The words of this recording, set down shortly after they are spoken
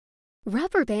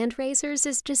Rubber band racers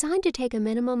is designed to take a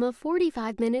minimum of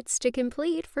 45 minutes to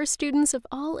complete for students of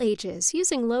all ages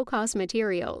using low-cost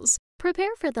materials.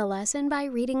 Prepare for the lesson by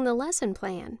reading the lesson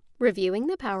plan, reviewing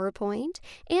the PowerPoint,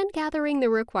 and gathering the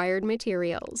required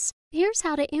materials. Here's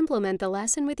how to implement the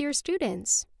lesson with your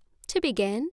students. To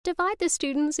begin, divide the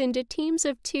students into teams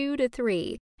of 2 to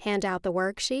 3, hand out the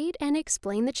worksheet, and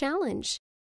explain the challenge.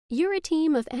 You're a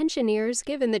team of engineers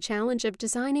given the challenge of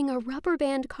designing a rubber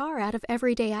band car out of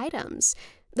everyday items.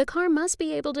 The car must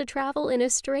be able to travel in a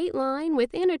straight line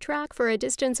within a track for a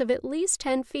distance of at least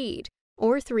 10 feet,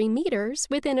 or 3 meters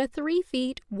within a 3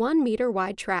 feet, 1 meter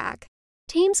wide track.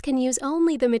 Teams can use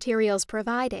only the materials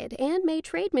provided and may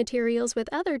trade materials with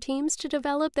other teams to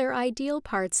develop their ideal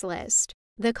parts list.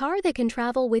 The car that can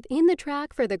travel within the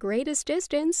track for the greatest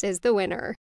distance is the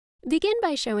winner. Begin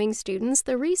by showing students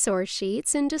the resource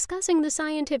sheets and discussing the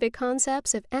scientific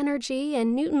concepts of energy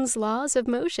and Newton's laws of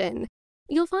motion.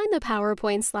 You'll find the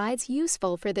PowerPoint slides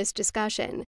useful for this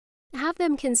discussion. Have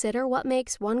them consider what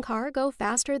makes one car go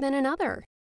faster than another.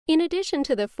 In addition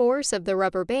to the force of the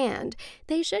rubber band,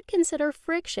 they should consider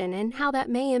friction and how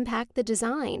that may impact the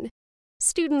design.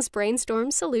 Students brainstorm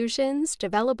solutions,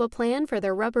 develop a plan for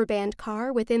their rubber band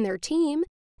car within their team,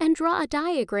 and draw a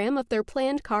diagram of their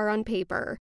planned car on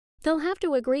paper. They'll have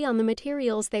to agree on the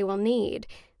materials they will need.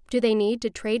 Do they need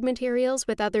to trade materials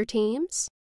with other teams?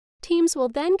 Teams will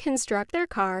then construct their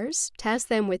cars, test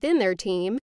them within their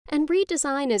team, and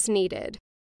redesign as needed.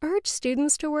 Urge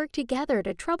students to work together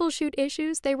to troubleshoot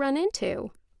issues they run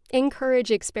into. Encourage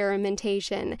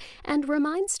experimentation, and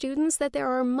remind students that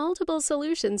there are multiple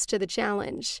solutions to the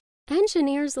challenge.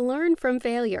 Engineers learn from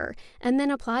failure, and then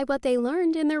apply what they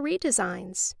learned in their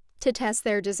redesigns. To test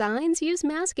their designs, use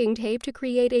masking tape to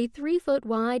create a 3-foot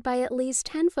wide by at least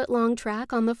 10-foot long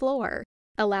track on the floor.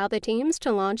 Allow the teams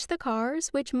to launch the cars,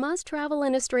 which must travel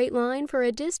in a straight line for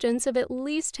a distance of at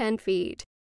least 10 feet.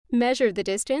 Measure the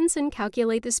distance and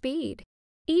calculate the speed.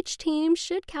 Each team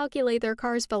should calculate their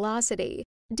car's velocity,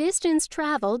 distance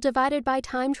traveled divided by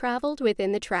time traveled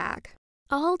within the track.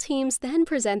 All teams then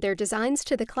present their designs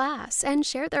to the class and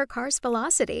share their car's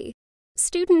velocity.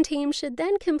 Student teams should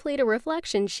then complete a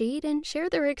reflection sheet and share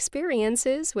their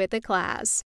experiences with the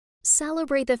class.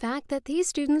 Celebrate the fact that these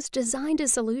students designed a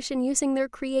solution using their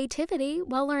creativity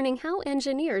while learning how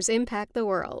engineers impact the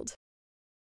world.